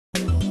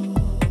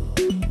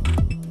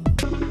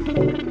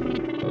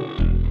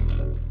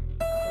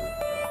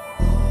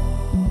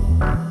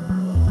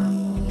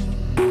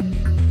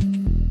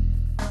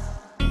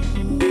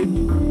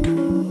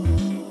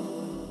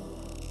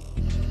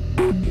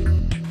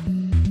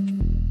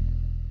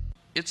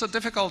It's a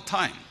difficult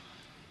time,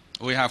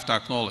 we have to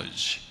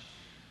acknowledge.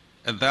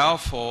 And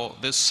therefore,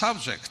 this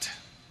subject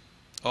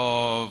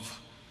of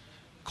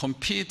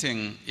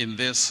competing in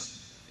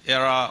this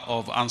era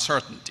of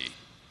uncertainty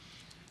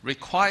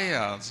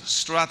requires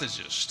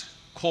strategists,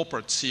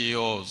 corporate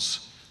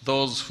CEOs,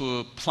 those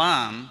who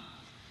plan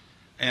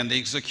and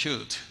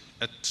execute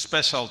a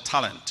special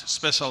talent,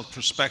 special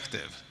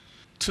perspective.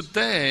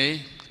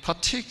 Today,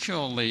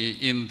 particularly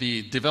in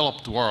the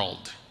developed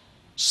world,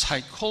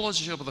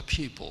 psychology of the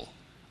people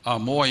are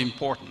more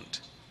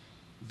important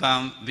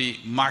than the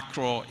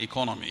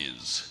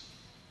macroeconomies.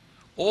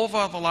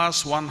 Over the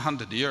last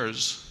 100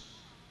 years,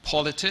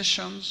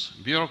 politicians,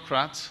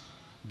 bureaucrats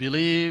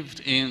believed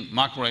in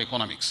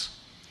macroeconomics.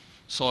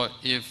 So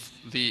if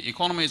the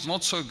economy is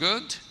not so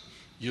good,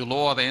 you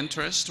lower the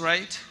interest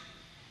rate,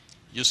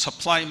 you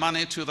supply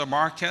money to the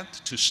market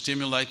to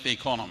stimulate the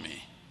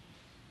economy.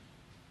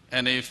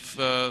 And if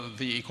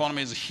the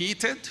economy is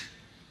heated,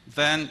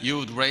 then you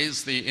would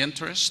raise the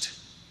interest,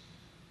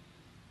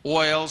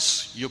 or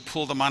else you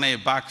pull the money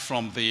back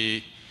from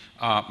the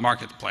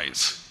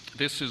marketplace.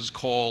 This is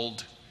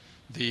called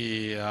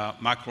the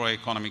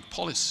macroeconomic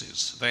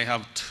policies. They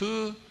have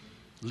two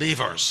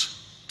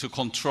levers to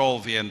control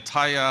the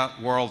entire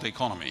world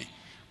economy,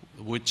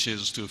 which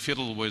is to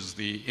fiddle with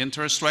the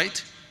interest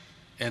rate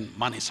and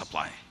money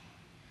supply.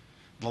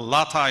 The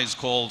latter is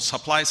called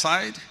supply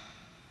side.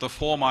 The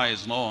former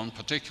is known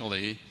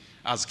particularly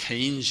as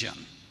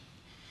Keynesian.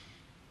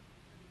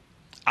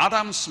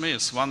 Adam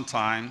Smith one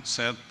time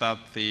said that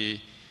the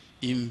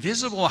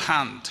invisible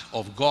hand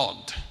of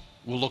God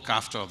will look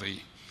after the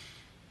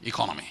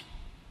economy.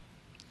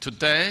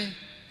 Today,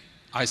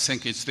 I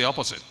think it's the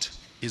opposite.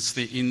 It's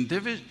the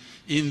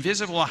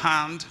invisible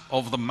hand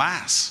of the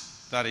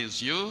mass, that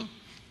is you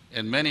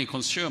and many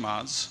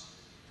consumers,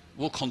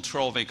 will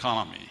control the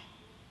economy.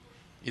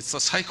 It's the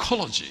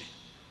psychology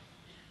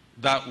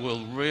that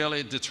will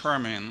really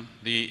determine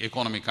the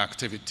economic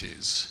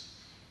activities.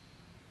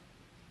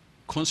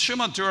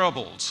 Consumer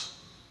durables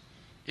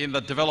in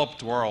the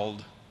developed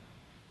world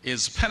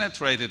is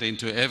penetrated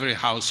into every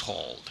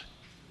household,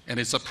 and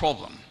it's a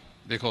problem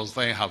because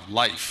they have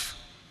life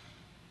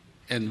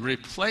and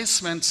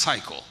replacement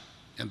cycle,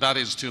 and that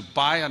is to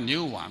buy a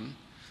new one,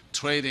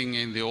 trading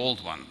in the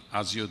old one,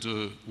 as you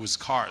do with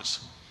cars.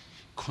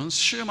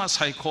 Consumer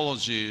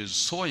psychology is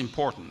so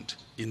important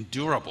in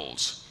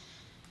durables.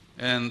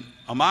 And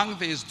among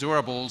these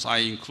durables, I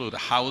include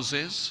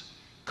houses,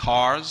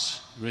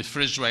 cars,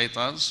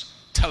 refrigerators,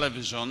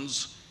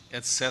 televisions,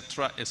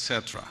 etc.,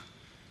 etc.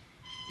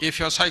 If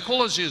your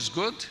psychology is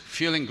good,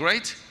 feeling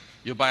great,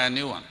 you buy a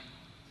new one.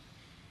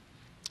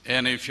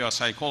 And if your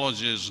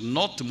psychology is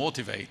not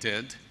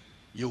motivated,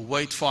 you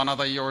wait for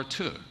another year or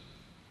two.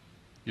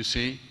 You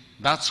see,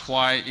 that's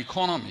why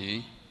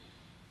economy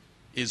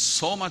is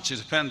so much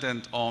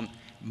dependent on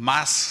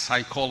mass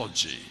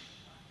psychology.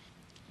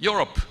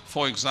 Europe,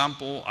 for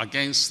example,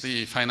 against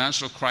the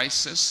financial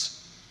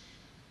crisis,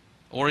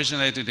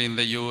 originated in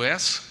the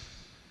US,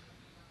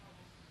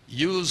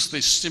 used the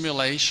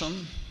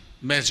stimulation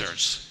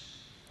measures.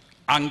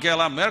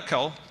 Angela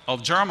Merkel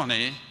of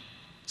Germany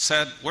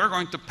said, we're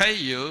going to pay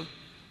you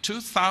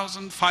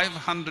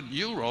 2,500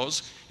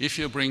 euros if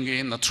you bring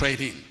in a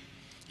trade-in,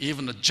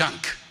 even the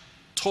junk,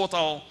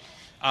 totally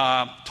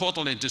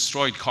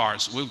destroyed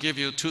cars. We'll give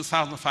you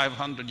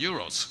 2,500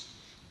 euros.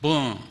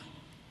 Boom.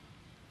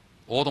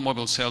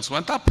 Automobile sales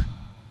went up.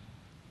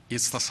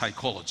 It's the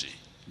psychology.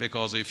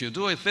 Because if you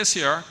do it this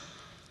year,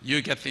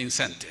 you get the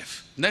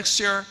incentive. Next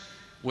year,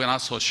 we're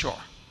not so sure.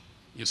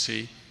 You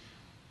see,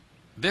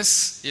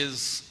 this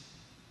is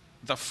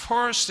the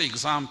first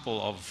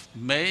example of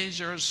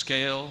major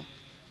scale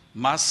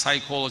mass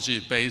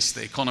psychology-based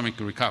economic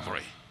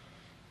recovery,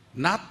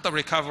 not the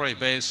recovery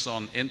based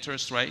on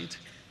interest rate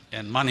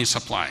and money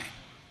supply.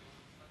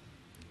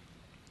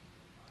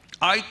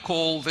 I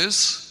call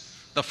this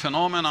the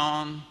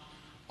phenomenon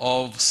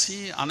of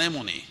sea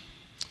anemone.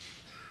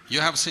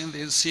 You have seen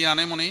this sea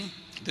anemone?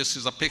 This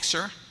is a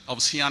picture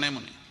of sea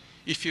anemone.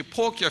 If you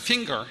poke your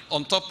finger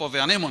on top of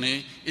the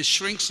anemone, it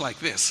shrinks like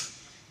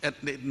this, and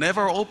it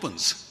never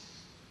opens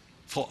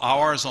for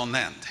hours on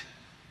end.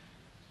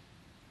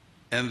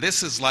 And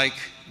this is like,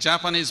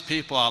 Japanese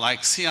people are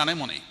like sea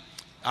anemone.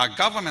 Our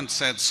government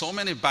said so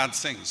many bad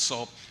things,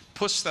 so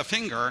push the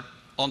finger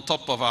on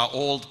top of our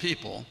old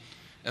people,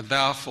 and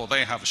therefore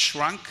they have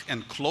shrunk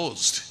and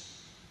closed.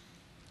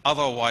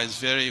 Otherwise,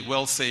 very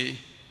wealthy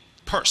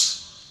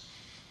purse,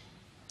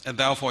 and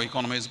therefore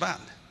economy is bad.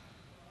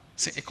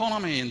 See,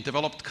 economy in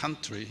developed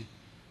country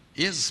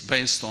is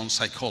based on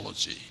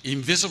psychology.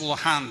 Invisible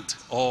hand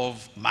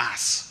of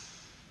mass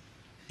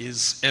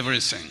is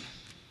everything.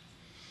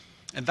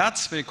 And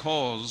that's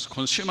because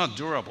consumer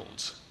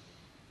durables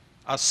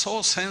are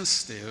so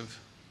sensitive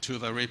to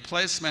the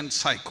replacement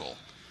cycle.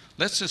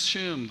 Let's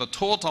assume the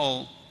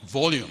total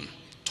volume,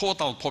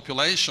 total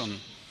population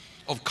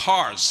of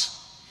cars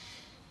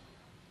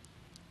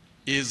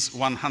is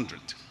 100.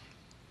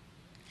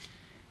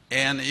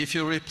 And if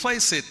you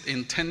replace it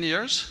in 10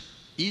 years,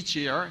 each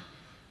year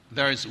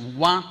there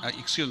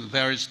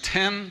is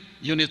 10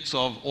 units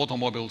of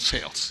automobile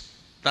sales.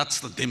 That's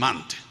the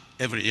demand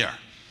every year.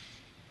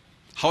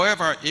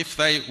 However, if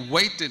they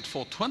waited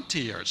for 20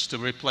 years to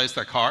replace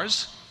their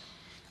cars,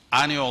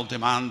 annual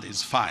demand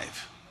is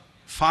 5.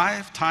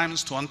 5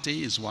 times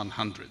 20 is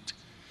 100.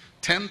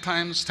 10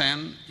 times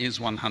 10 is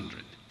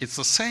 100. It's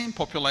the same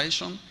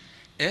population.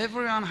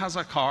 Everyone has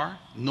a car.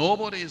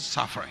 Nobody is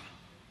suffering.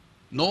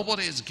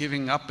 Nobody is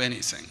giving up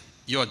anything.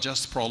 You're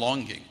just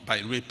prolonging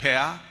by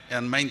repair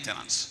and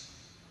maintenance.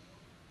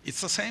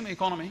 It's the same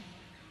economy,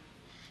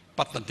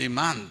 but the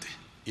demand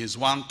is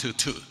 1 to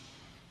 2.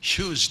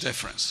 Huge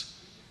difference.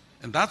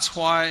 And that's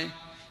why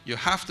you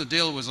have to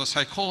deal with the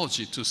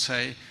psychology to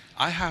say,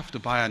 I have to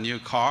buy a new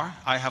car,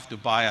 I have to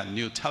buy a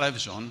new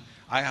television,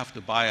 I have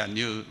to buy a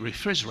new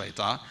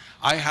refrigerator,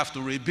 I have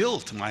to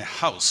rebuild my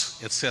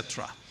house,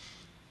 etc.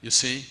 You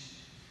see,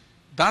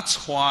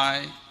 that's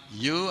why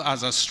you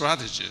as a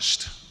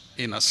strategist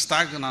in a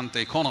stagnant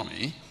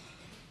economy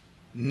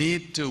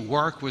need to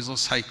work with the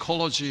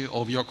psychology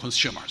of your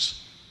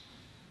consumers.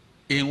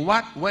 In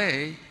what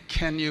way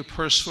can you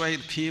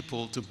persuade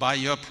people to buy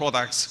your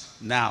products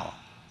now,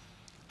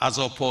 as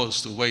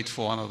opposed to wait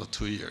for another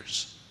 2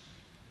 years?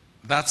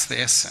 That's the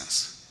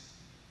essence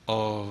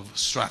of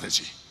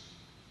strategy.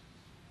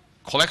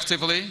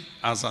 Collectively,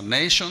 as a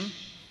nation,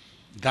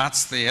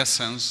 that's the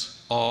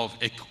essence of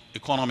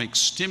economic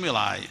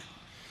stimuli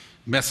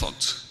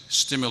method,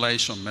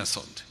 stimulation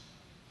method.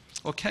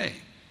 Okay.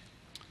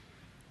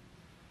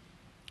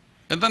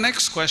 And the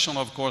next question,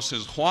 of course,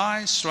 is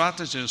why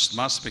strategists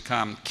must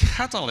become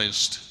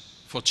catalysts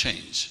for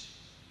change.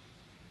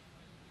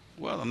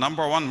 Well, the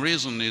number one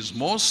reason is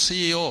most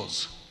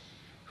CEOs,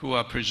 who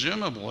are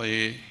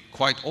presumably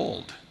quite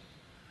old,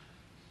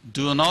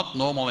 do not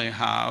normally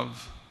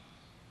have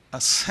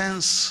a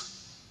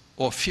sense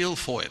or feel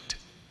for it.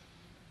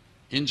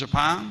 In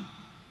Japan,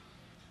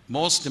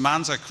 most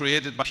demands are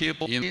created by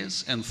people in their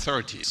 20s and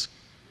 30s.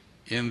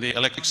 In the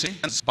electricity,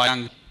 by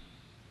young.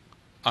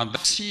 And the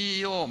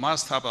CEO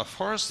must have a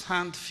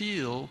first-hand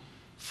feel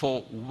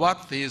for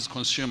what these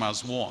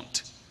consumers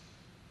want.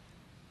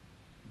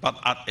 But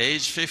at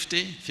age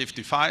 50,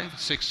 55,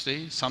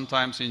 60,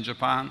 sometimes in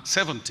Japan,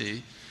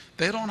 70,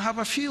 they don't have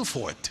a feel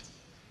for it.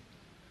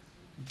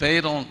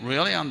 They don't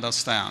really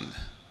understand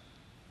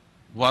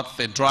what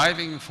the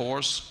driving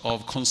force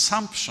of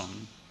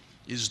consumption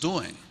is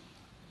doing,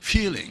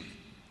 feeling,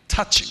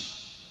 touching.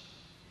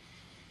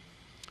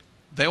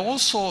 They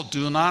also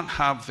do not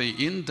have the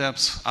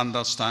in-depth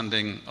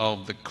understanding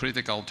of the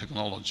critical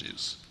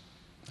technologies.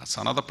 That's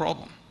another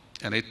problem.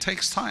 And it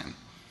takes time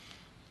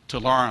to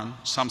learn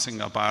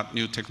something about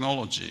new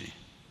technology.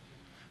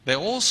 They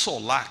also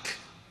lack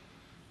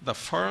the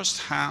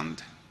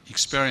first-hand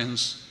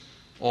experience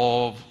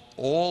of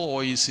all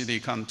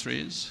OECD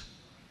countries,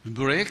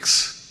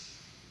 BRICS,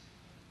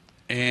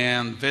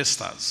 and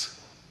VISTAs.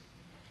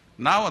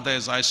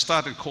 Nowadays, I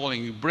started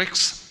calling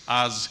BRICS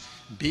as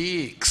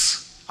BX.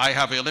 I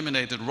have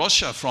eliminated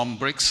Russia from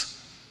BRICS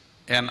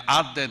and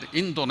added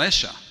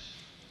Indonesia.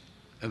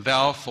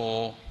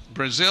 Therefore,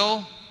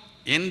 Brazil,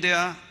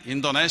 India,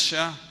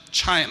 Indonesia,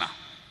 China,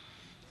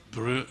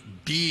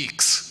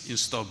 BX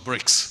instead of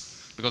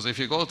BRICS. Because if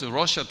you go to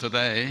Russia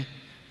today,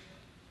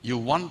 you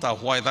wonder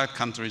why that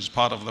country is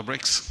part of the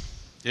BRICS.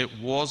 It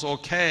was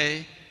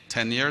okay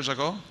 10 years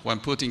ago when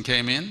Putin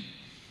came in.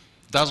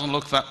 Doesn't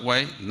look that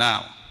way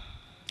now.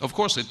 Of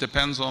course, it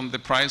depends on the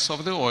price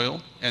of the oil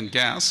and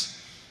gas.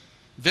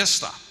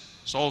 Vista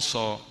is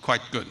also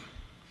quite good.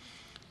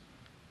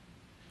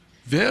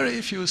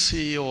 Very few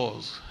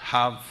CEOs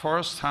have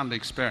first-hand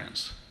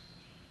experience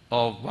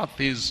of what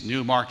these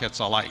new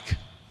markets are like.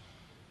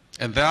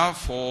 And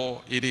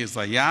therefore, it is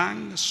the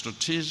young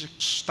strategic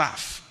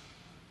staff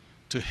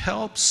to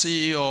help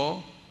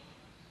CEO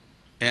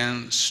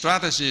and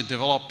strategy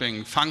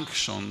developing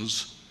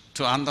functions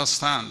to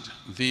understand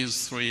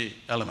these three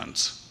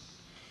elements.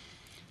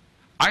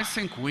 I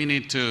think we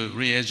need to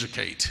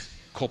re-educate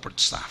corporate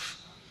staff.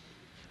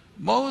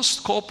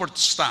 Most corporate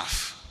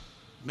staff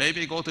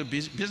maybe go to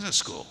business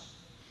school.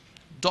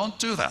 Don't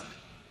do that.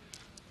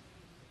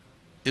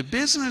 In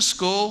business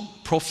school,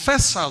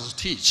 professors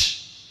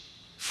teach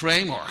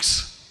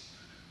frameworks.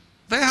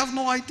 They have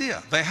no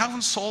idea. They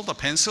haven't sold a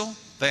pencil.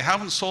 They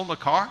haven't sold a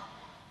car.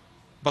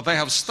 But they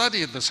have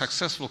studied the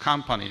successful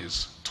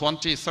companies,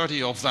 20,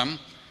 30 of them,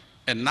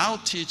 and now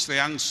teach the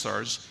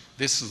youngsters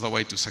this is the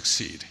way to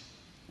succeed.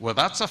 Well,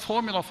 that's a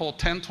formula for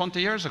 10, 20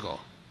 years ago.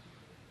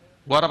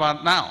 What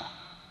about now?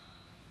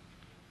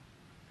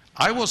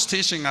 I was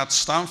teaching at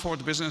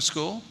Stanford Business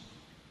School.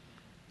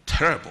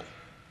 Terrible,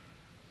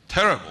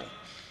 terrible,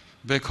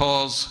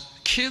 because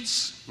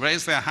kids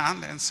raise their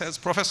hand and says,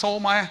 Professor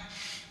Ohmae,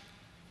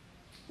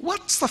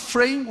 what's the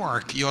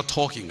framework you're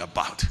talking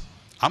about?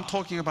 I'm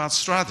talking about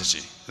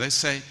strategy. They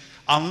say,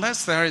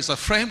 unless there is a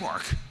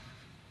framework,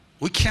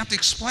 we can't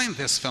explain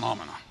this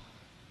phenomenon.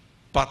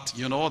 But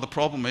you know, the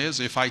problem is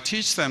if I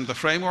teach them the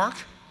framework,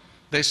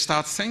 they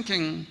start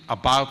thinking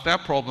about their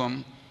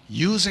problem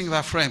using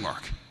that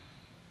framework.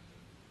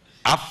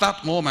 At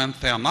that moment,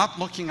 they are not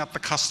looking at the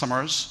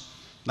customers,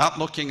 not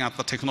looking at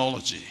the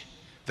technology.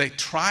 They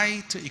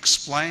try to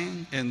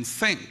explain and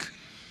think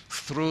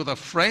through the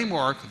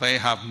framework they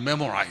have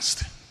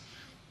memorized.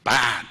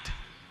 Bad.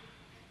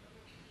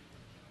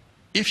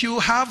 If you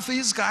have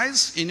these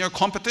guys in your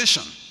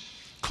competition,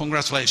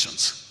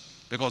 congratulations,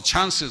 because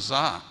chances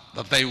are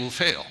that they will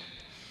fail.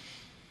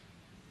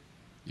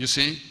 You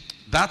see,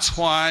 that's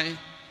why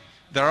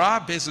there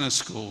are business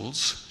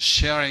schools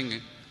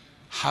sharing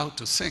how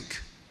to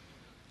think,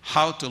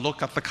 how to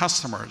look at the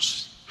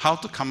customers, how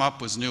to come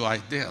up with new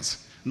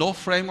ideas. No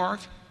framework,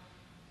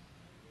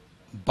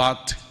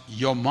 but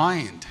your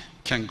mind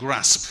can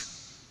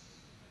grasp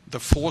the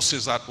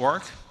forces at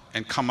work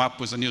and come up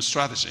with a new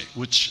strategy,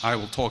 which I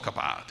will talk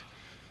about.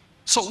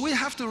 So we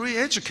have to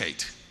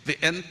re-educate the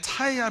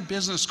entire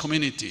business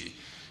community,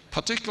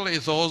 particularly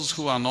those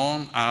who are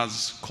known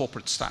as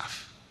corporate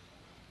staff.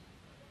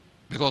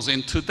 Because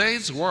in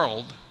today's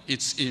world,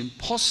 it's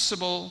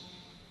impossible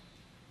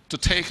to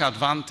take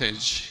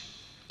advantage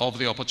of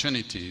the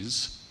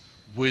opportunities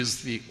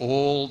with the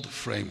old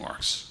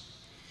frameworks.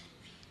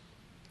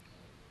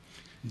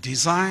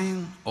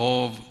 Design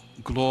of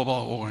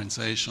global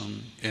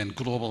organization and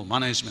global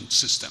management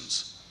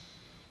systems.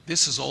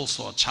 This is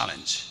also a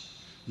challenge.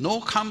 No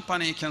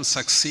company can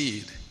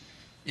succeed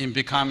in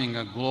becoming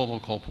a global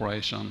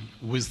corporation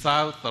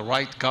without the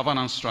right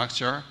governance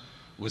structure,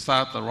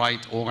 without the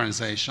right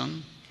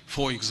organization.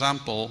 For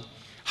example,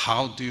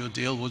 how do you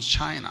deal with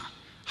China?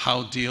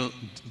 How do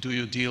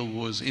you deal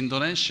with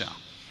Indonesia?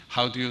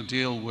 How do you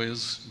deal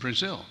with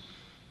Brazil?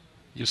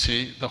 You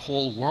see, the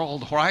whole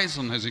world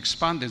horizon has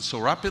expanded so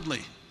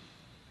rapidly.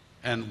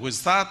 And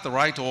without the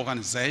right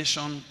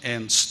organization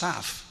and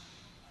staff,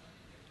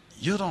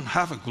 you don't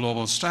have a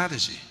global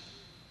strategy.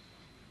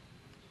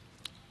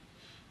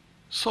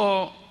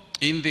 So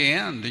in the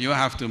end, you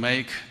have to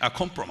make a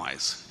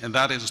compromise, and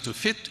that is to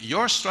fit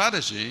your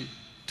strategy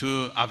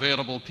to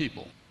available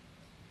people.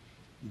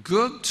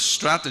 Good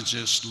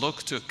strategists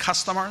look to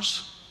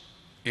customers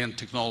and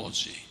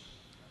technology,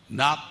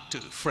 not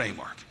to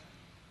framework.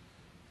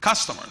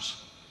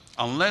 Customers,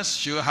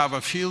 unless you have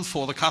a feel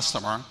for the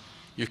customer,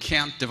 you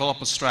can't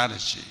develop a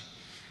strategy.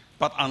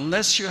 But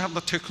unless you have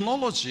the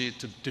technology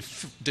to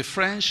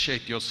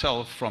differentiate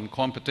yourself from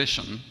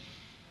competition,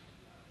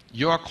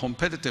 your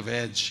competitive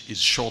edge is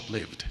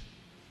short-lived.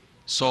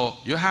 So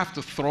you have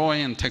to throw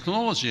in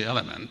technology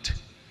element.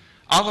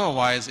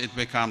 Otherwise, it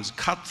becomes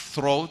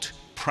cutthroat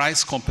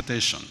price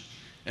competition,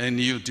 and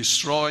you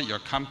destroy your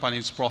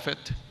company's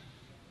profit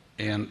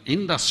and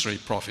industry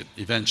profit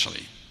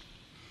eventually.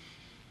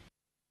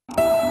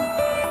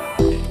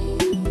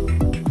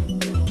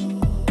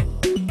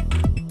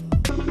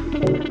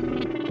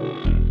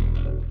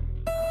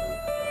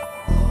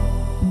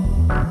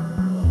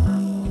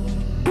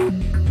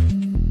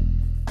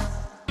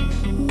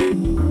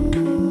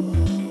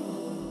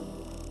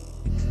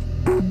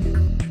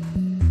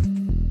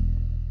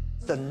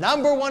 The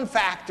number one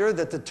factor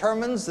that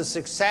determines the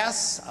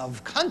success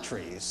of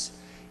countries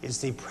is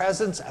the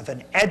presence of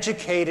an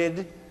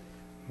educated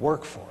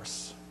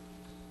workforce,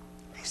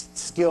 a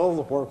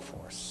skilled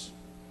workforce.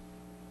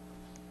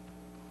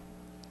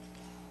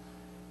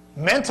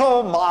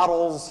 Mental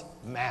models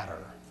matter.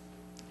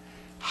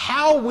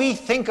 How we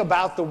think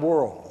about the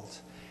world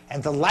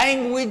and the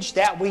language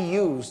that we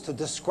use to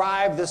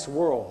describe this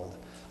world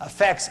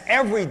affects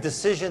every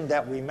decision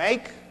that we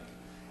make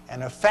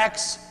and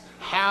affects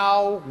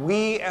how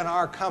we and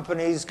our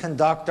companies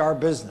conduct our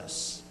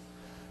business.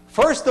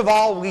 First of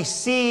all, we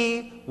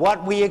see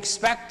what we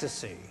expect to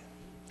see.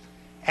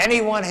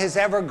 Anyone who's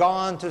ever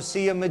gone to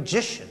see a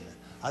magician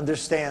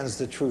understands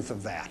the truth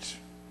of that.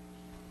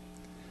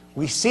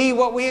 We see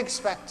what we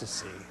expect to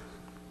see.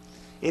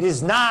 It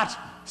is not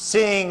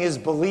seeing is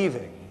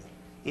believing.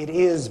 It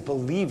is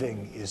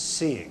believing is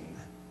seeing.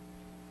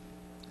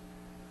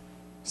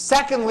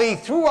 Secondly,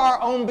 through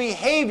our own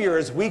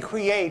behaviors, we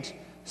create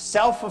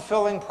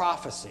self-fulfilling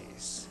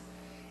prophecies.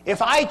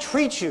 If I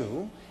treat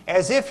you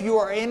as if you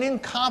are an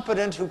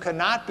incompetent who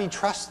cannot be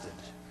trusted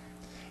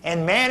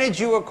and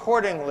manage you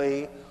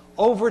accordingly,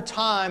 over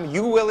time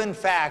you will in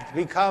fact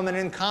become an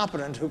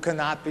incompetent who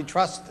cannot be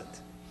trusted.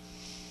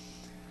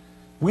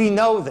 We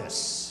know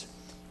this.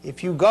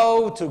 If you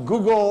go to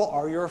Google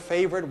or your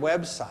favorite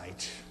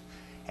website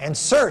and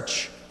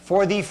search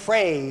for the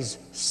phrase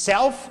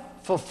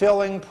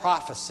self-fulfilling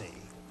prophecy,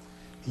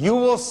 you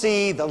will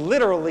see the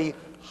literally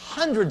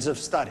hundreds of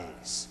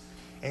studies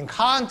in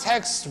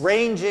contexts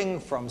ranging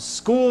from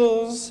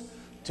schools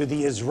to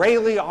the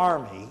Israeli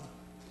army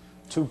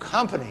to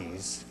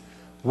companies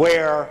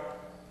where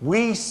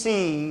we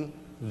see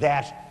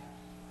that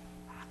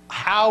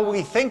how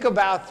we think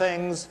about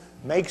things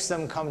makes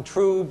them come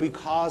true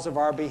because of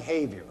our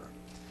behavior.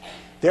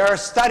 There are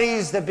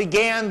studies that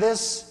began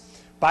this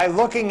by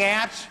looking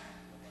at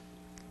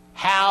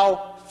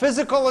how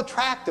physical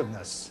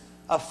attractiveness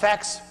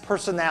affects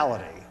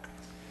personality.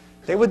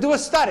 They would do a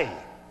study.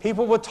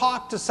 People would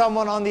talk to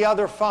someone on the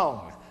other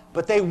phone,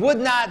 but they would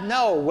not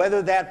know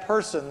whether that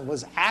person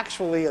was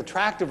actually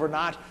attractive or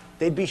not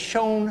they'd be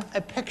shown a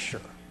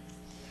picture.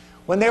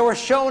 When they were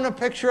shown a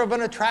picture of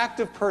an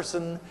attractive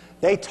person,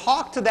 they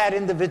talked to that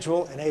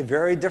individual in a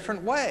very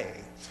different way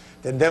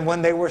than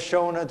when they were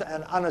shown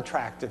an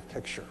unattractive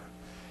picture.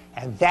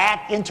 And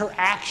that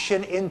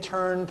interaction in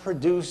turn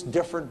produced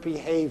different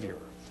behavior.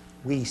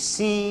 We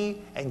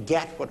see and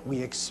get what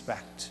we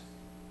expect.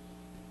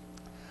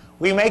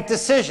 We make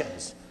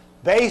decisions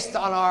based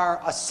on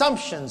our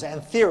assumptions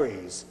and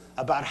theories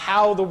about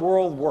how the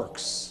world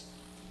works.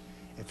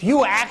 If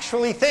you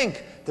actually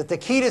think that the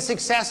key to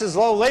success is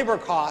low labor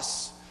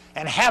costs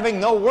and having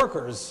no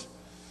workers,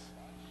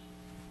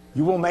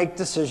 you will make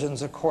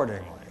decisions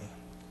accordingly.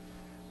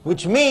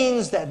 Which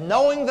means that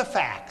knowing the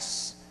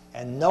facts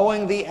and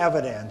knowing the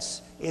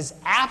evidence is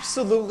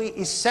absolutely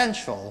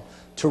essential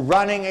to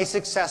running a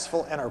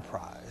successful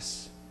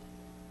enterprise.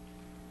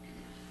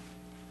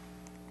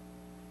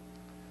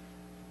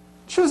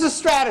 Choose a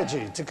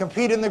strategy to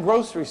compete in the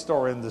grocery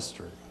store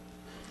industry.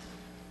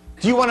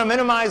 Do you want to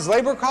minimize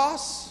labor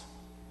costs?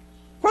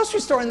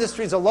 Grocery store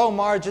industry is a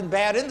low-margin,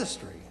 bad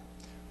industry,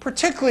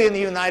 particularly in the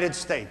United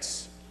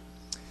States.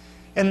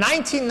 In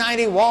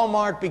 1990,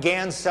 Walmart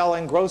began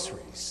selling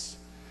groceries.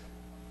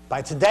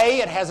 By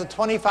today, it has a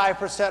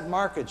 25%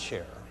 market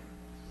share.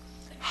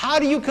 How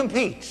do you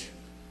compete?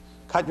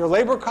 Cut your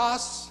labor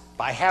costs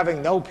by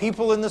having no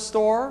people in the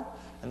store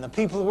and the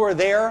people who are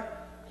there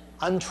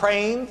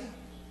untrained?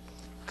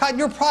 Cut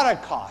your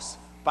product costs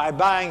by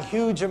buying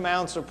huge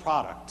amounts of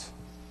product.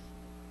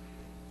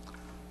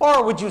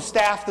 Or would you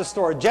staff the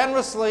store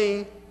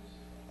generously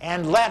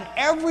and let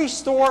every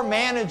store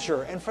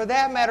manager, and for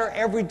that matter,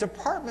 every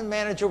department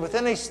manager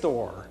within a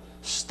store,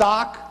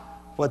 stock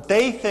what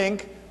they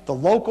think the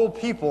local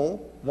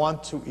people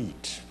want to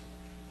eat?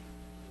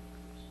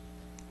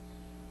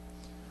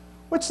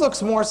 Which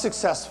looks more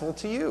successful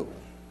to you?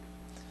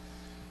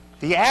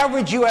 The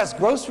average U.S.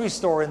 grocery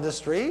store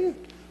industry,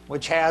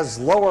 which has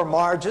lower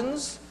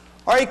margins,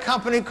 or a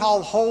company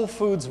called Whole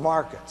Foods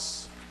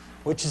Markets,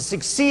 which has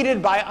succeeded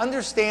by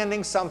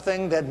understanding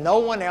something that no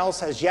one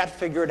else has yet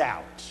figured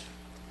out.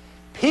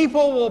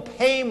 People will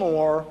pay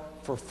more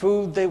for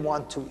food they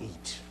want to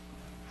eat.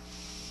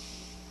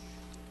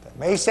 That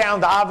may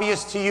sound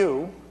obvious to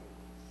you,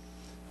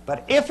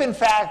 but if in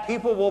fact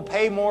people will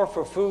pay more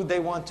for food they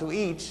want to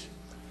eat,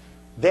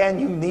 then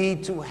you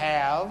need to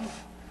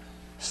have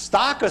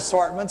stock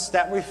assortments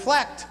that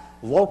reflect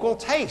local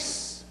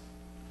tastes.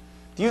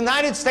 The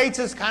United States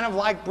is kind of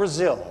like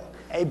Brazil,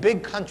 a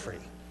big country,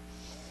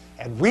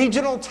 and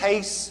regional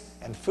tastes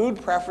and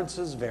food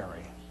preferences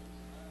vary.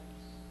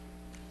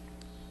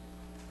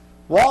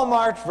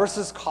 Walmart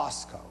versus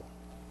Costco.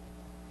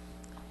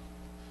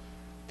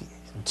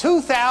 In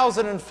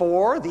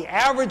 2004, the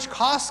average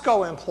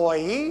Costco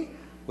employee,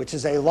 which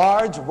is a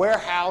large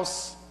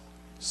warehouse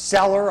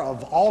seller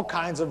of all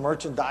kinds of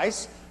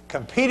merchandise,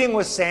 competing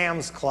with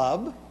Sam's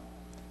Club,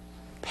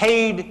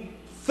 paid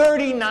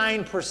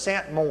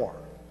 39% more,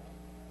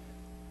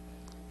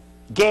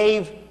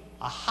 gave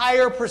a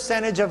higher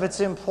percentage of its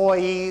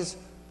employees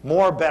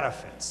more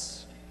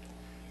benefits.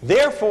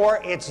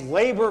 Therefore, its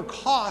labor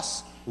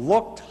costs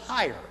looked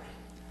higher.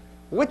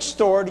 Which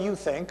store do you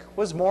think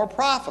was more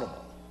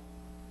profitable?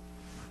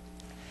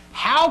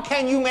 How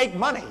can you make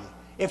money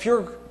if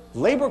your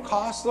labor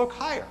costs look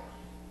higher?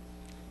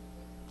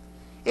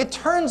 It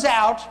turns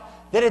out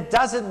that it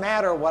doesn't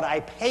matter what I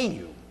pay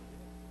you.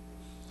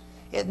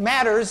 It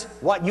matters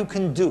what you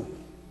can do.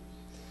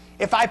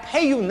 If I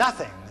pay you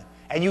nothing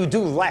and you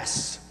do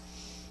less,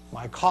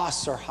 my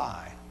costs are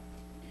high.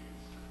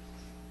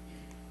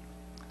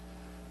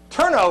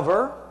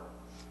 Turnover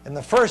in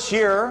the first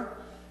year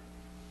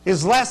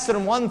is less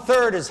than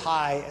 1/3 as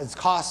high as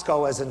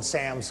Costco as in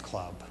Sam's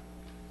Club.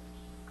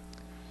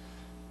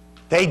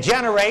 They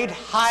generate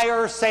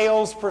higher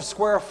sales per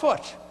square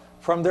foot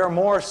from their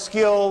more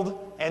skilled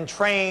and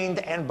trained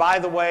and, by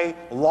the way,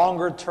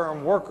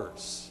 longer-term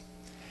workers.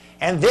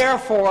 And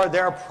therefore,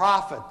 their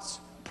profits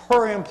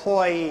per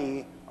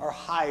employee are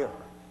higher.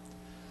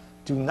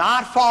 Do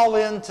not fall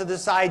into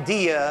this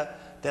idea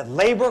that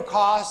labor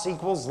costs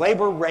equals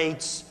labor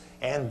rates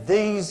and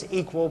these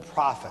equal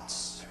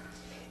profits.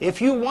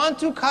 If you want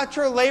to cut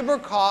your labor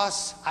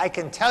costs, I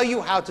can tell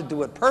you how to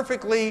do it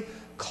perfectly.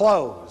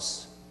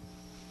 Close.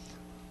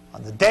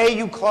 On the day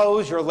you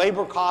close, your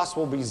labor costs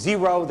will be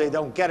zero. They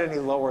don't get any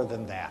lower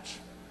than that.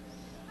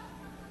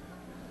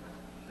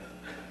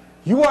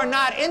 You are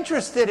not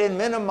interested in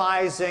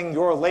minimizing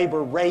your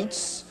labor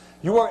rates.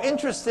 You are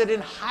interested in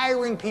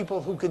hiring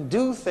people who can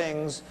do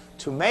things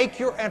to make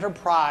your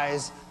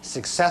enterprise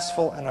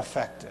successful and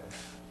effective.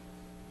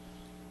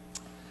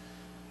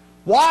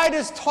 Why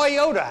does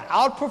Toyota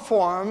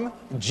outperform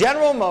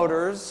General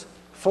Motors,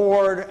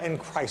 Ford, and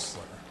Chrysler?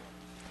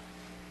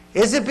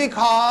 Is it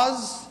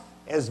because,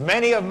 as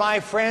many of my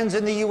friends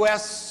in the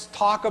U.S.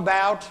 talk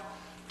about,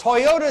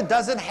 Toyota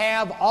doesn't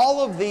have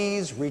all of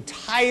these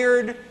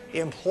retired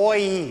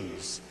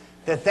employees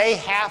that they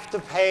have to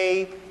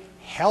pay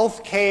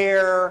health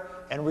care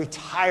and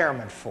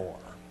retirement for?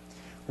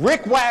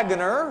 Rick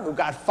Wagoner, who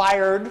got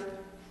fired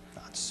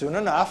not soon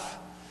enough,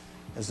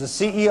 as the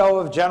CEO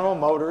of General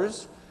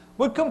Motors,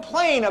 would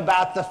complain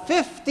about the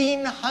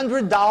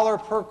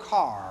 $1,500 per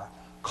car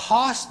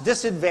cost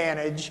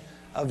disadvantage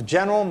of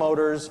General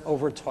Motors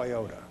over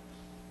Toyota.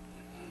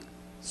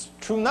 It's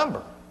a true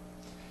number.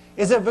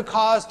 Is it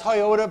because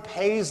Toyota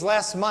pays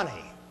less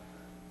money?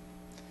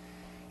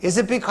 Is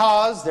it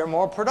because they're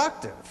more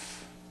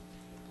productive?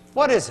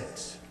 What is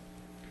it?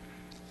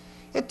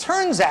 It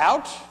turns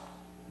out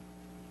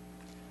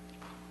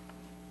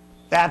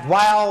that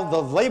while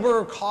the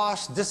labor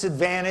cost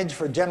disadvantage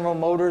for General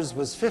Motors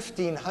was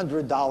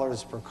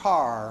 $1,500 per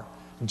car,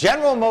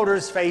 General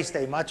Motors faced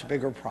a much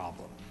bigger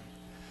problem.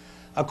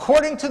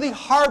 According to the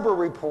Harbor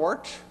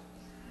Report,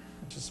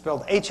 which is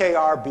spelled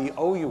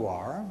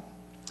H-A-R-B-O-U-R,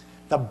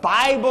 the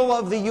Bible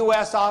of the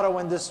U.S.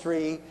 auto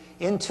industry,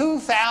 in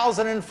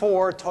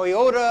 2004,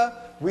 Toyota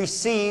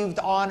received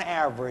on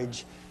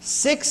average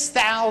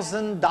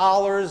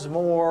 $6,000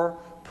 more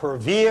per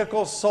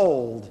vehicle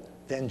sold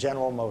than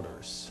General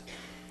Motors.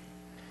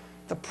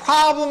 The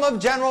problem of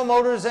General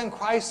Motors and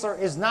Chrysler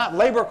is not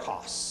labor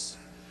costs.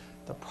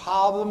 The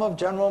problem of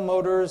General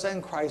Motors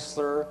and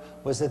Chrysler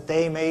was that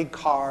they made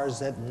cars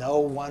that no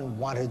one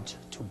wanted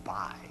to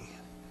buy.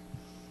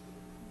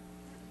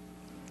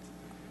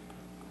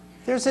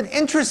 There's an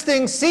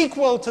interesting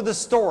sequel to the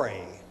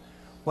story.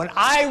 When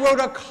I wrote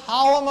a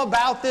column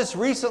about this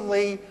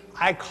recently,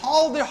 I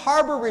called the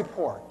Harbor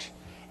Report,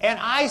 and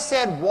I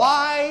said,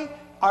 why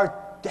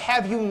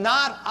have you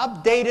not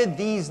updated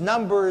these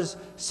numbers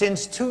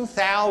since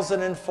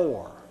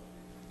 2004?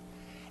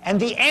 And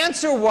the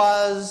answer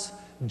was,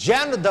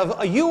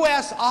 the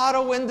U.S.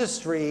 auto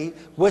industry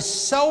was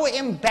so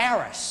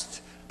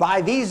embarrassed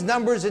by these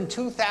numbers in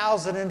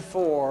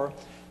 2004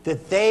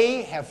 that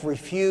they have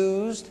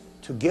refused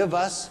to give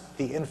us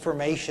the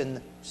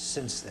information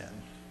since then.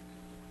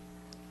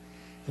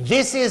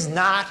 This is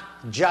not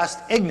just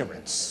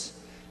ignorance.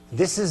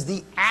 This is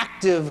the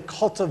active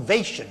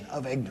cultivation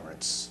of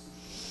ignorance.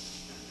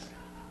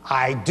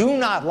 I do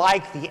not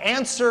like the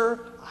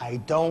answer. I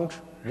don't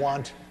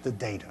want the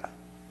data.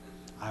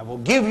 I will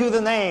give you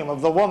the name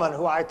of the woman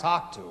who I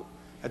talked to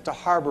at the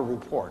Harbor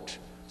Report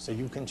so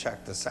you can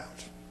check this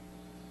out.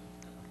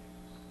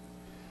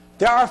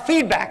 There are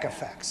feedback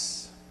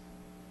effects.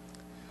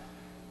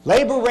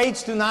 Labor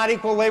rates do not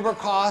equal labor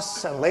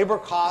costs, and labor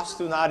costs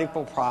do not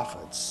equal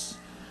profits.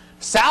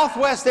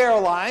 Southwest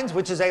Airlines,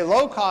 which is a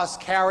low-cost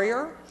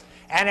carrier,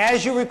 and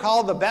as you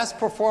recall, the best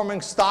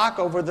performing stock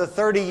over the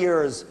 30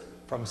 years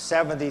from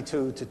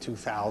 72 to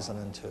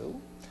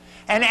 2002.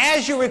 And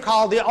as you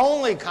recall, the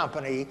only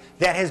company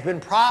that has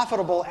been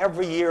profitable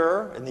every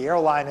year in the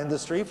airline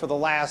industry for the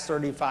last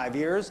 35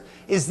 years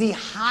is the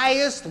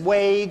highest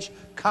wage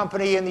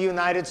company in the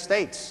United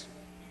States.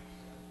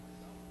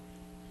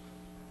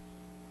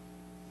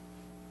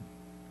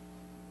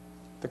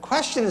 The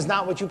question is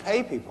not what you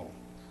pay people.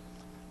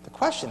 The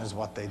question is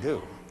what they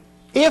do.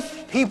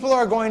 If people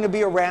are going to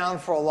be around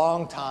for a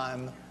long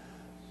time,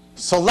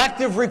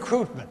 selective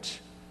recruitment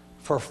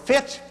for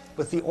fit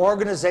with the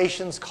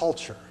organization's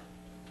culture.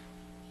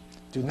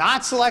 Do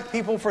not select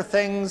people for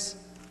things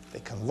they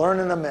can learn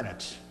in a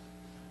minute.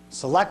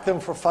 Select them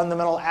for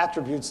fundamental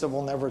attributes that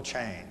will never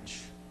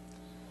change.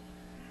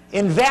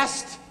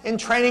 Invest in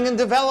training and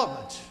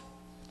development.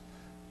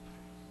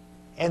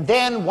 And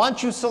then,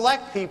 once you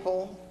select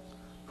people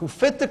who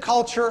fit the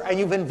culture and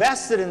you've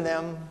invested in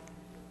them,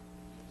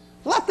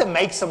 let them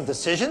make some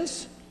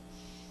decisions.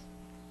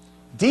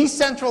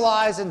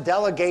 Decentralize and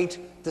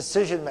delegate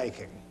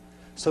decision-making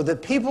so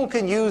that people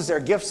can use their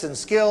gifts and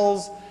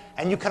skills,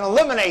 and you can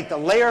eliminate the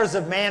layers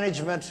of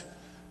management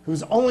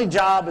whose only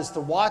job is to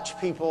watch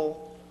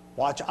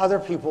other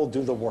people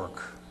do the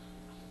work.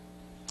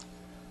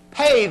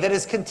 Pay that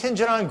is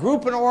contingent on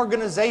group and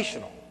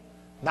organizational,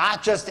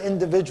 not just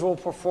individual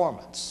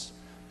performance,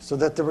 so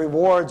that the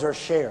rewards are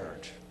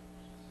shared.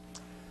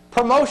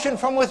 Promotion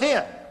from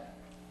within,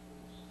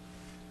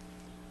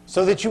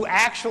 so that you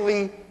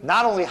actually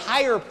not only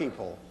hire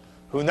people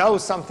who know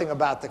something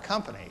about the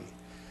company,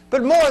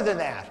 but more than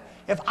that,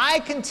 if I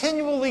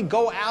continually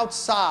go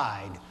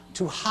outside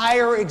to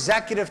hire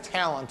executive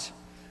talent,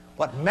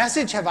 what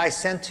message have I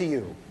sent to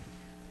you?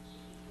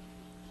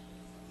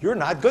 You're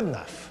not good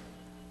enough.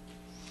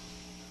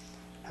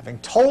 Having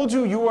told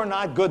you you are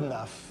not good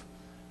enough,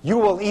 you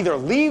will either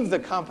leave the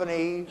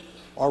company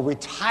or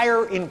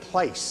retire in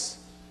place,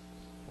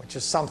 which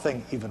is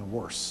something even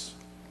worse.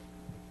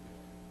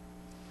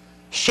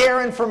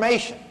 Share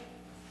information.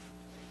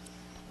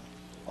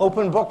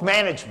 Open book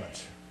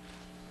management.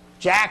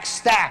 Jack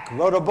Stack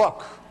wrote a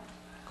book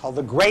called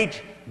The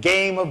Great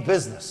Game of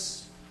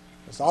Business.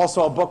 There's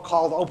also a book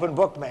called Open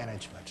Book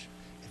Management.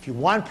 If you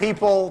want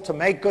people to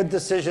make good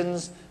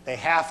decisions, they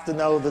have to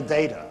know the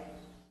data.